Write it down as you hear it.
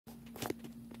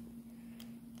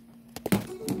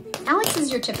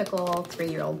is your typical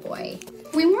 3-year-old boy.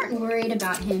 We weren't worried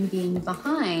about him being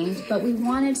behind, but we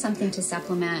wanted something to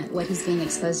supplement what he's being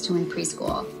exposed to in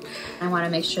preschool. I want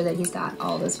to make sure that he's got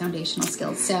all those foundational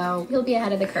skills, so he'll be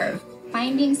ahead of the curve.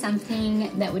 Finding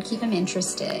something that would keep him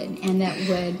interested and that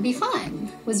would be fun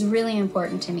was really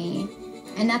important to me.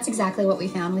 And that's exactly what we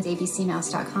found with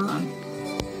abcmouse.com.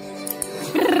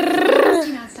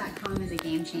 abcmouse.com is a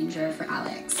game changer for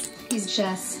Alex. He's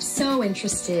just so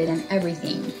interested in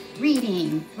everything.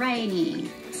 Reading, writing,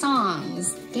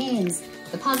 songs, games,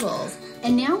 the puzzles,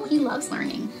 and now he loves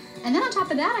learning. And then on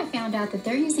top of that, I found out that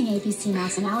they're using ABC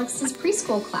Mouse in Alex's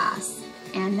preschool class,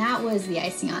 and that was the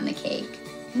icing on the cake.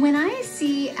 When I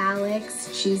see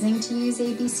Alex choosing to use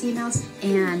ABC Mouse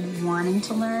and wanting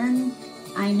to learn,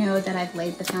 I know that I've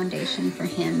laid the foundation for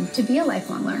him to be a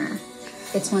lifelong learner.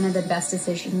 It's one of the best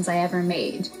decisions I ever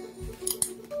made.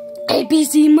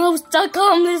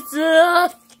 abcmouse.com is